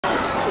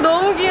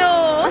너무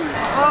귀여워.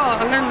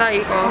 안 간다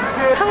이거.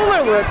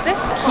 한국말 뭐였지?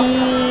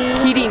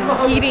 기린.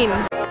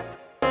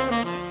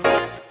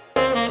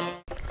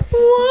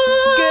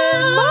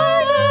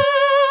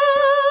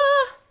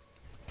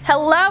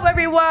 Hello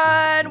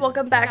everyone!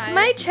 Welcome back to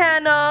my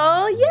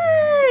channel!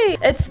 Yay!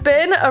 It's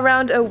been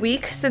around a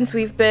week since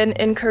we've been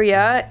in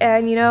Korea,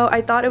 and you know,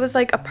 I thought it was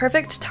like a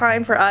perfect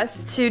time for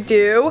us to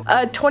do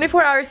a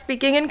 24-hour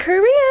speaking in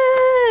Korean!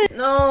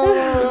 No,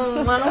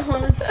 I don't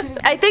want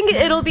to. I think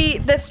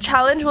this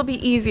challenge will be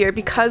easier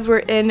because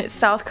we're in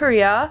South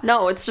Korea.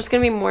 No, it's just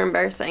gonna be more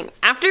embarrassing.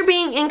 After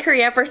being in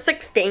Korea for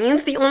 6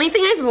 days, the only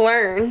thing I've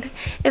learned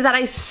is that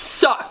I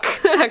suck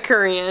at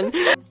Korean.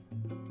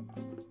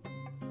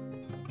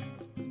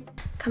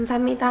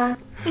 감사합니다.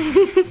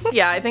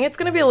 Yeah, I think it's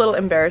gonna be a little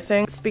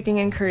embarrassing speaking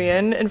in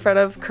Korean in front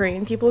of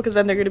Korean people because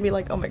then they're gonna be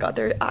like, oh my god,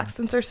 their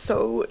accents are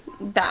so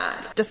bad,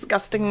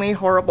 disgustingly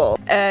horrible,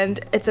 and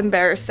it's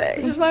embarrassing.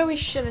 This is why we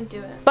shouldn't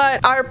do it.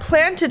 But our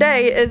plan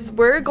today is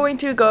we're going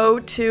to go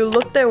to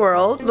Lotte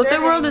World.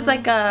 Lotte World is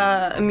like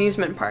a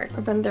amusement park.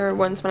 I've been there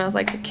once when I was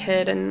like a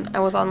kid and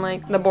I was on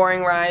like the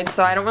boring ride,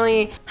 so I don't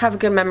really have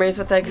good memories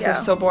with it because it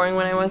was so boring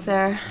when I was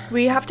there.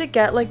 We have to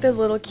get like those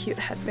little cute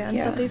headbands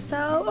that they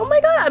sell. Oh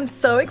my god, I'm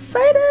so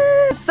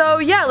excited! So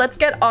yeah, let's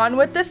get on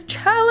with this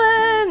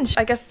challenge!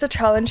 I guess the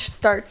challenge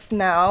starts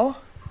now.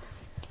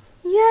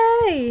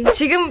 Yay!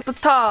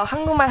 지금부터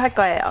한국말 할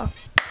거예요.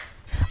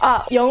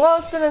 아,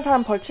 영어 쓰는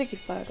사람 벌칙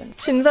있어야 돼.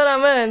 진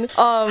사람은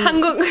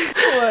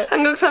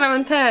한국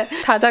사람한테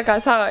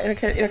다가가서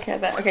이렇게 해야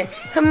돼. 오케이.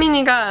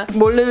 현민이가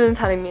모르는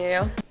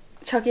사람이에요.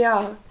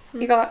 저기요,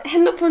 이거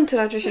핸드폰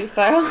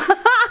들어주시겠어요?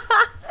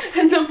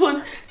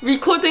 핸드폰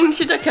리코딩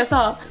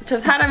시작해서 저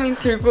사람이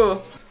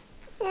들고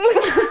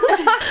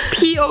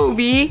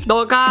POV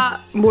너가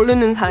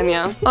모르는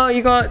사람이야.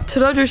 이거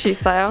들어줄 수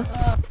있어요?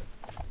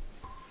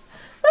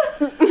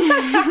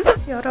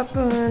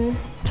 여러분,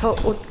 저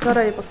옷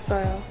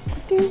갈아입었어요.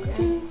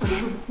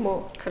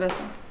 뭐 그래서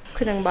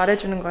그냥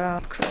말해주는 거야.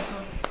 그래서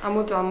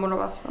아무도 안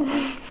물어봤어.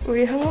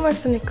 우리 한국말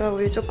쓰니까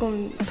우리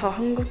조금 더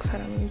한국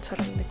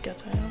사람처럼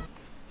느껴져요.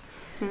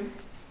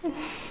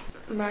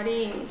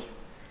 말이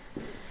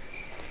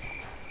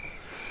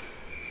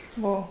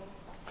뭐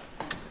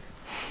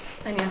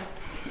아니야.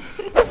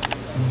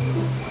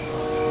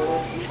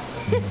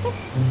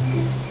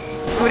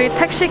 우리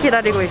택시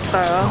기다리고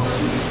있어요.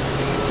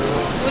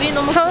 우리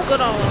너무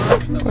부끄러워.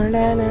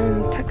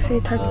 원래는 택시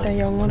탈 때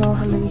영어로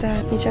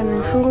하는데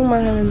이제는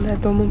한국말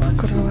하는데 너무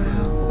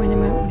부끄러워요.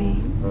 왜냐면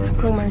우리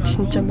한국말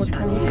진짜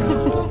못하니까.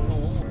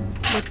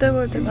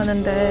 롯데월드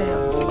가는데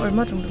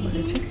얼마 정도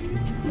걸리지?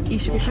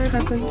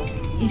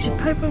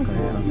 28분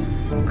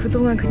걸려요.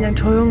 그동안 그냥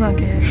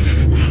조용하게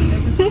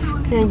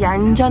그냥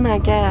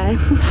얌전하게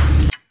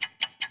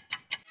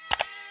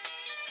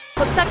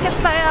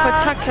도착했어요.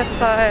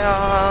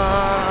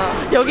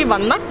 여기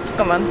맞나?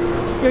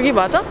 잠깐만. 여기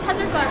맞아?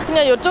 찾을 거야.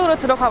 그냥 이쪽으로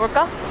들어가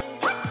볼까?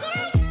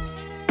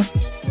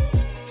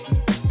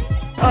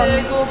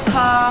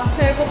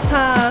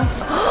 배고파.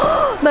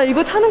 나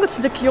이거 타는 거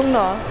진짜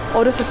기억나.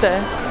 어렸을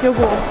때.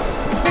 요거.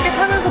 이렇게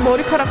타면서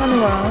머리카락 하는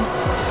거야.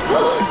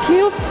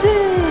 귀엽지?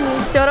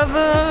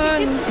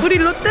 여러분, 우리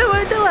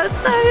롯데월드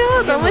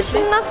왔어요. 너무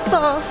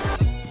신났어.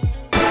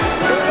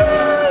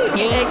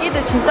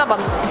 애기들 진짜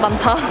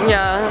많다.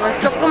 야,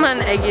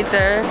 조그만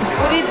애기들.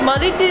 우리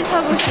머리띠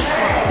사고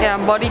싶어. 야,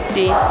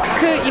 머리띠.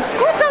 그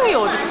입구장이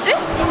어딨지?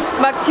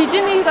 막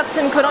디즈니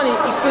같은 그런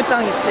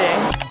입구장 있지?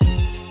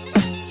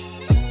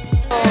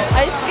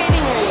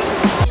 아이스케이팅 링.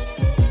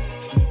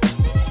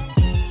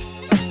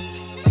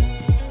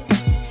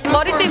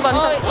 머리띠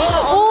먼저.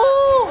 이거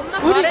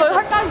우리 이거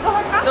할까? 이거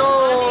할까?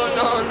 No.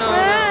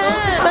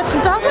 나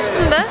진짜 하고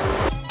싶은데?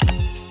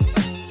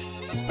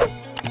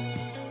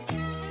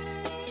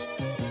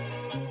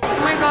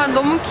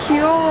 너무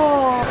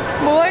귀여워.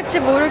 뭐 할지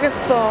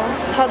모르겠어.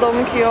 다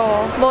너무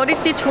귀여워.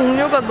 머리띠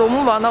종류가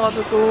너무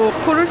많아가지고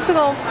고를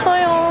수가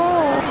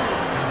없어요.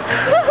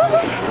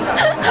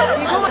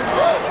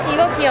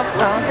 이거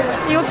귀엽다.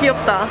 이거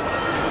귀엽다.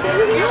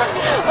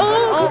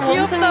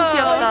 몸순이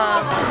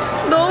귀엽다.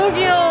 너무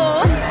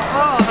귀여워.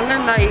 안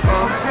간다 이거.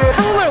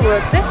 한국말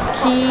뭐였지?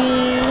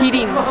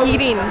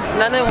 기린.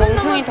 나는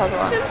몽숭이 더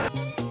좋아.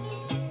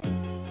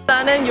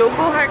 나는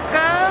요거 할까?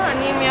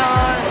 아니면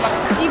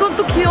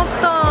이것도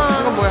귀엽다.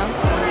 이거 뭐야?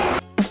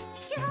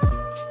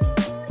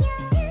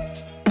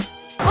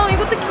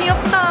 이것도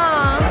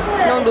귀엽다.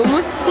 너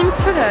너무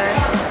심플해.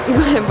 이거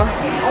해봐.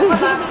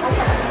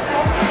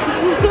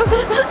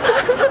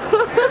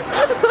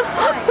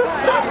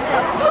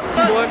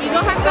 이거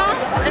할까?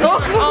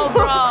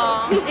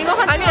 브라. 이거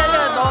하지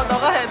아니야.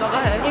 너가 해.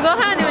 이거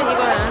해 아니면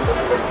이거 해?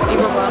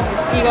 이거 봐.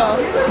 이거.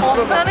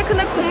 나는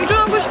근데 공주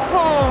하고 싶어.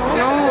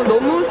 야,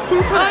 너무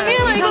심플해.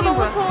 아니야, 나 이거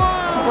너무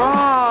좋아.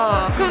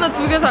 와. 그럼 나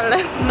 2개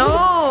살래.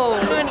 No.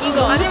 그러면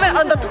이거.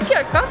 아니면 나 토끼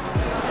할까?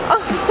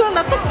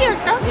 나 토끼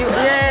할까? 이거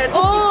토끼.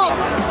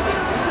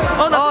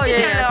 나 토끼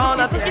할래.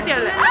 나 토끼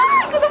할래.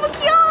 이거 너무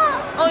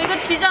귀여워. 이거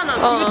지잖아.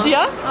 이거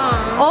지야?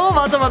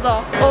 맞아.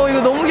 이거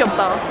너무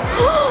귀엽다.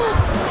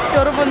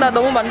 여러분 나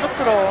너무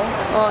만족스러워.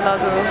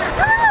 나도.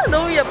 아,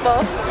 너무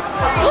예뻐.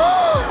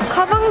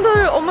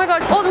 가방들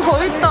오마이갓.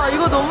 더 있다.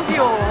 이거 너무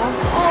귀여워.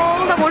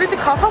 나 머리띠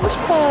가 사고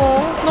싶어.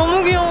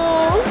 너무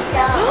귀여워.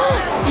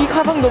 이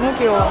가방 너무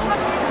귀여워.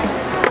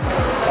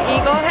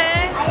 이거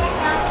해?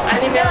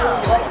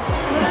 아니면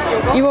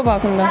이거? 입어봐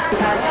근데.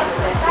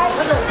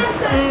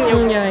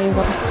 야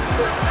이거.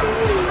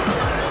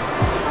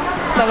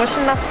 너무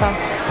신났어.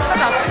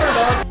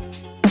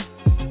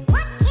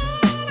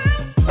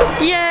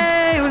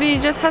 예, 우리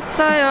이제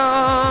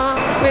샀어요.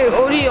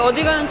 우리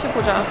어디 가는지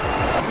보자.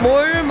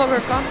 뭘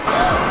먹을까?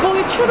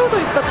 거기 추로도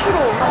있다. 추로.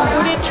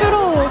 우리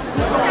추로.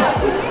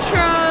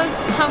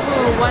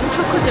 추러스하고 완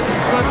초코칩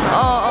그거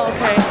사.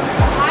 오케이.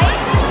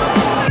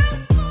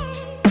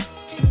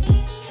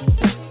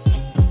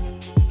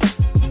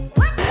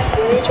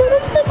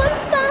 추로스만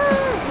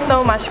싸.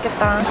 너무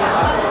맛있겠다.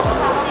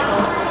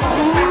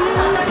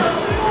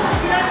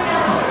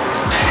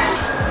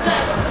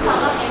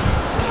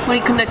 우리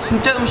근데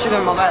진짜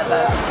음식을 먹어야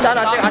돼. 난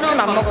아직 아침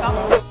안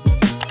먹었어.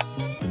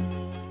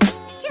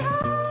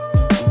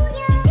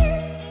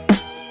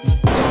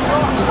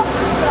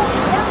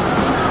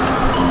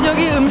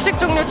 여기 음식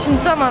종류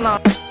진짜 많아.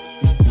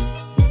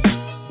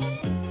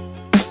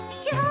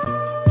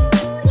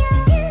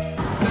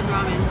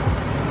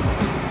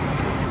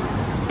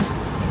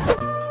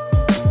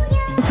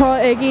 저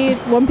애기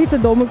원피스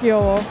너무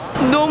귀여워.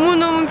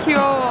 너무너무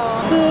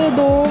귀여워.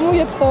 너무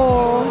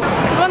예뻐.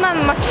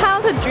 그거는 막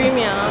childhood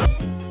dream이야.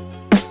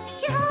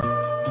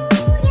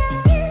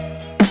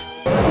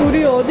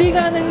 우리 어디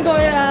가는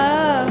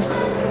거야?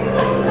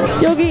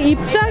 여기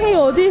입장이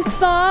어디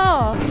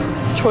있어?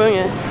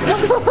 조용해.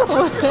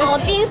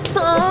 어디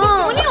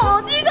있어? 우리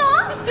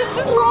어디가?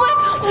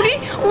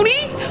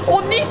 우리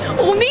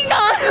어디가?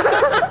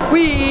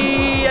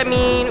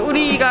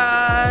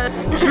 우리가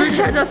줄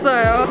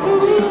찾았어요.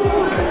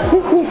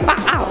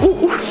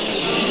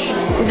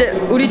 이제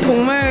우리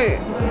동물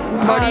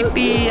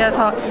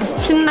머리띠에서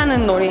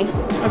신나는 놀이.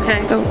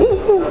 오케이.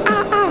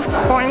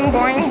 보잉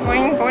보잉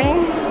보잉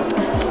보잉.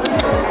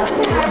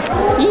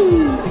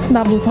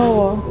 나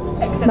무서워.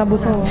 나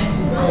무서워.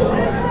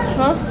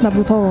 나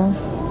무서워.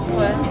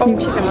 왜?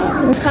 뻥치지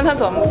마.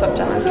 하나도 안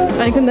무섭잖아.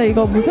 아니 근데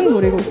이거 무슨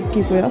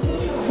놀이기구야?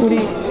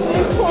 우리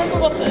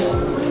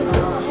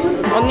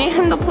언니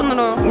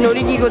핸드폰으로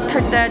놀이기구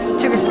탈 때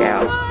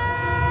찍을게요.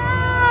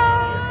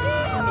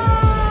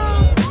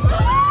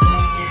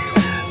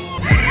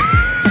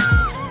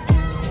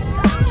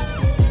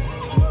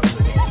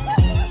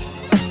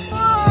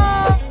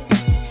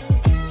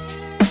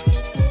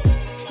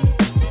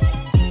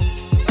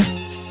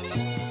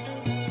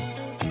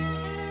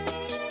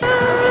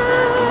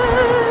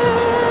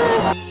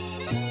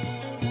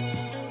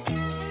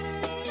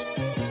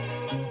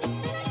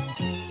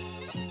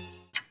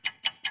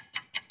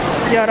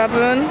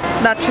 여러분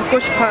나 죽고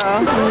싶어요.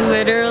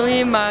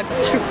 Literally 막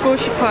죽고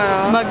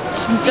싶어요. 막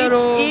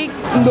진짜로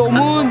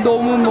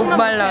너무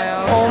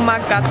목말라요. 오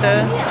마이 갓.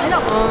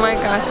 Oh my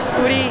gosh.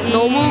 우리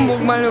너무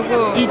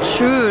목마르고 이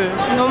줄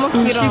너무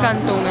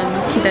 2시간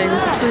동안 기다리고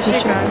있었어요.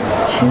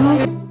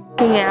 2시간.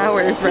 2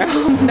 hours, bro.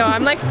 No,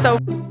 I'm like so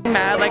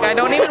mad. Like I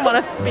don't even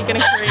want to speak in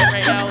Korean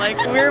right now. Like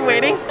we're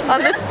waiting on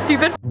this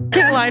stupid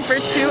line for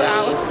 2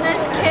 hours.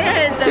 There's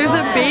kids. There's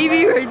a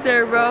baby right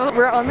there, bro.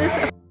 We're on this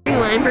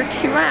line for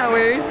 2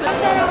 hours.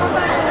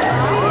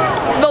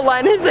 The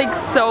line is like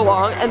so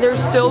long, and there's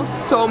still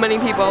so many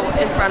people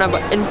in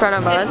front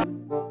of us.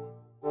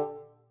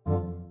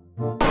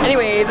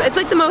 Anyways, it's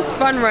like the most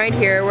fun ride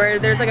here, where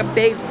there's like a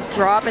big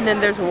drop and then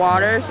there's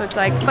water, so it's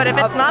like. But if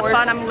it's not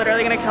fun, I'm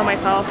literally gonna kill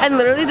myself. And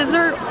literally, this is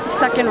our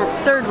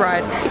third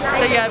ride.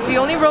 So yeah, we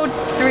only rode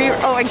 3.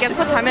 Oh, and guess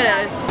what time it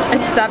is?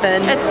 It's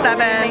 7. It's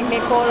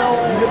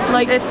 7.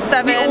 Like it's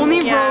 7. We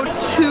only rode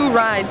 2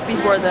 rides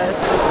before this.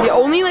 We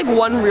only like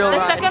 1 real The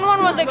ride. second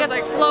one was like a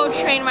slow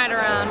train ride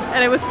around.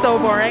 And it was so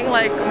boring.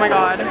 Like, oh my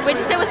god. Wait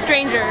to say with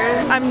strangers.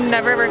 I'm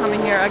never ever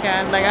coming here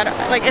again. Like, I don't,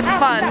 like it's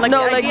fun. Like,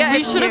 No, the like idea we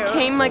is should have new.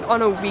 came like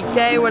on a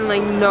weekday when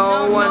like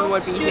no one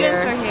would be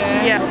students here. are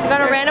here. Yeah. We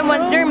got a random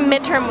ones during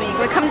midterm week.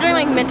 Like come during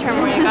like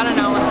midterm week. I don't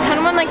know. And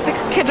when like the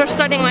kids are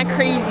studying like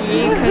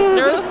crazy because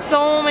there's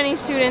so many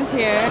students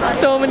here.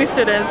 So many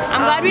students.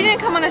 I'm glad we didn't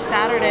come on a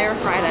Saturday or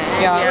Friday.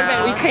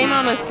 Yeah, we came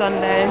on a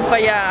Sunday.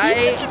 But yeah, These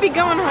kids should be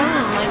going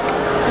home, like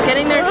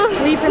getting their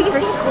sleep in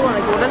for school.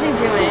 Like what are they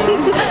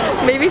doing?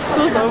 maybe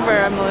school's over,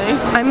 Emily.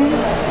 I'm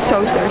so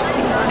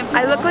thirsty.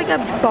 I look like a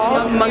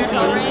bald monkey.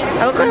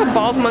 I look like a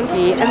bald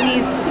monkey, and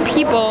these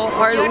people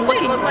are You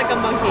actually looking. look like a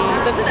monkey.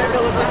 Doesn't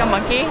Erica look like a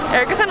monkey?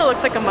 Erica kind of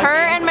looks like a monkey.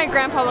 Her and my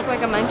grandpa look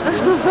like a monkey.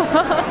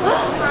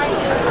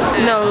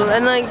 No,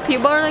 and like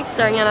people are like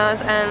staring at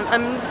us, and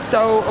I'm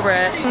so over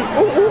it.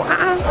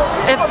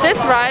 If this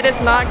ride is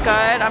not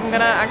good, I'm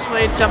gonna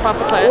actually jump off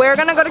a cliff. We're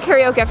gonna go to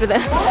karaoke after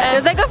this.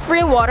 There's like a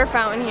free water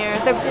fountain here.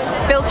 It's like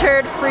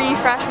filtered, free,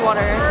 fresh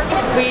water.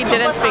 We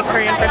didn't speak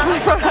Korean for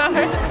 24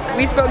 hours.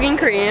 We spoke in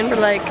Korean for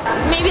like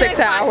Maybe 6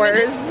 like 5 hours.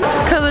 minutes.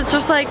 Cause it's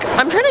just like,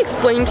 I'm trying to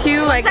explain to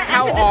you like Once I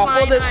how enter this awful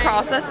line, this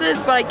process is,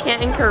 but I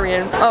can't in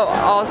Korean. Oh,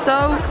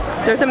 also,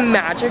 there's a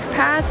magic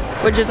pass,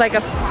 which is like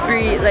a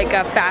free, like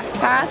a fast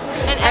pass.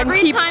 And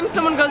every time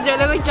someone goes there,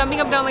 they're like jumping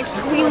up down, like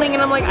squealing,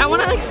 and I'm like, I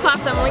want to like slap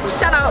them. I'm like,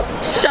 shut up,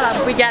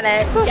 we get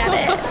it,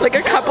 Like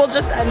a couple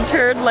just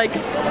entered, like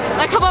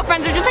a couple of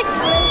friends are just like,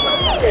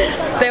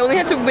 they only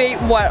had to wait,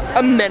 what,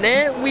 a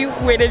minute? We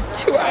waited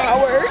 2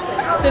 hours.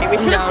 we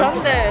should have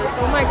done this.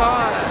 Oh my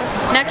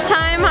god. Next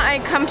time I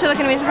come to like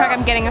an amusement park,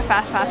 I'm getting a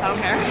fast pass. I don't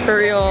care. For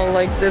real,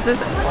 like this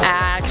is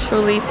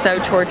actually so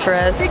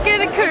torturous. You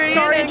get a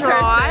Korean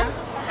draw.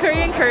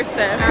 Korean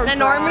cursive. 네,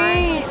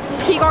 normally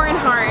피고인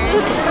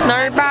hard.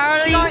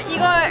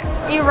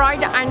 이거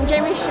ride 안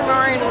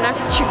재밌으면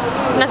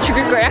나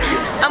죽을 거야.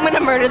 I'm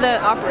gonna murder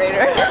the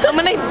operator. I'm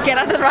gonna get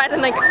out of the ride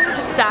and like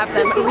just stab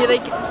them and be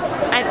like,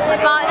 I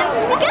thought this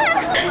would be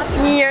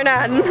good. You're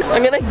done.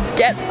 I'm gonna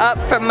get up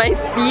from my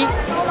seat,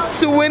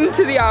 swim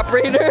to the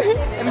operator,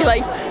 and be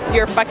like,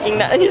 you're fucking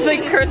nuts. And just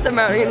like curse them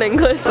out in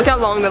English. Look how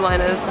long the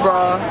line is,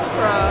 bruh.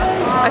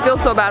 I feel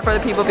so bad for the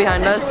people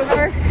behind us.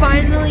 We're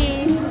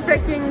finally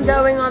freaking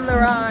going on the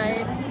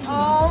ride.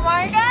 Oh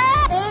my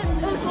god! It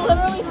is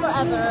literally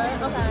forever.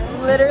 Okay.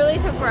 Literally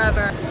took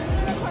forever.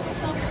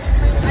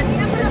 I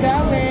think I'm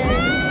going.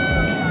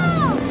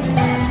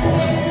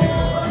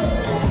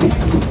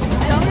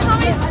 Don't tell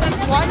me like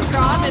one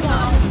drop is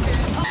all.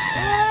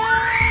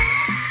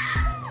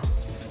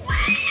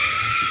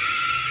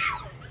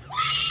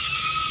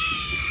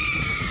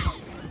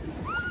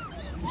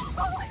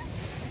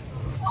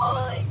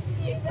 Holy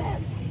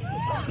Jesus!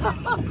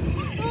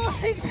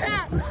 Holy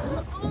crap!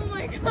 Oh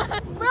my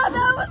god! Bro,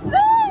 that was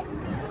it!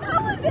 That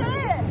was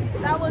it!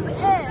 That was it!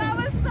 That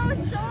was so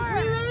short!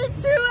 We waited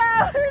 2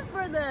 hours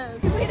for this!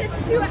 We waited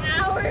 2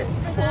 hours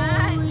for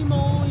that! Holy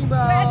moly,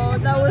 bro.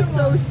 That was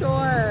so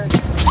short.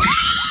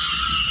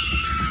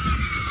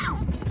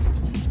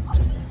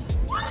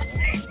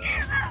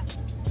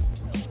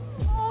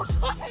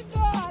 Oh my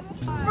god!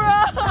 Bro!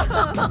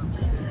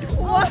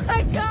 Oh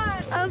my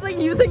god! I was like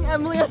using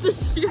Emily as a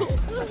shield.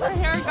 My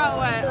hair got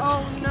wet.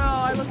 Oh no,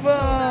 I look so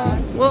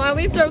bad. Well, at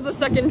least there was a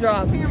second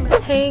drop.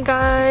 Hey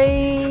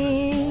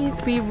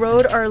guys, we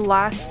rode our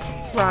last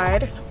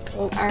ride,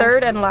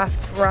 third and last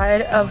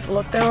ride of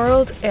Lotte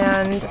World,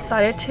 and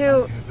decided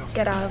to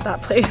get out of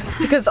that place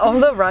because all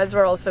the rides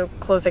were also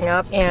closing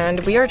up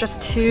and we are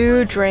just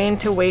too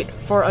drained to wait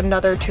for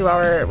another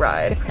 2-hour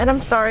ride. And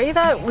I'm sorry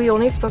that we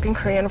only spoke in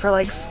Korean for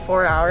like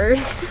 4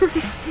 hours.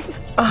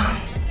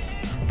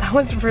 That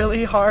was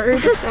really hard.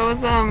 That was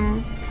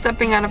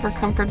stepping out of her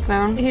comfort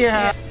zone.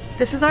 Yeah.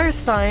 This is our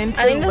sign to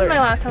I think this is learn. my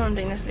last time I'm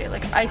doing this video.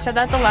 Like, I said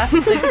that the last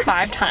like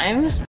 5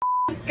 times.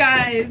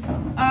 Guys,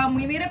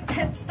 we made a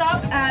pit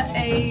stop at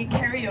a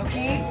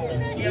karaoke.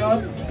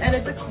 Yep. And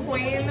it's a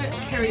Queen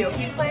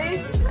karaoke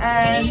place.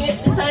 And We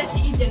decided to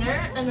eat dinner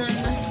and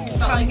then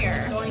come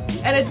here.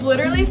 And it's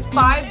literally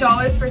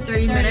 $5 for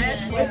 30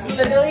 minutes. It's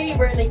literally,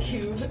 we're in a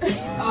queue.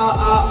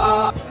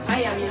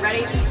 I am. You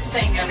ready to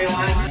sing,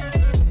 everyone?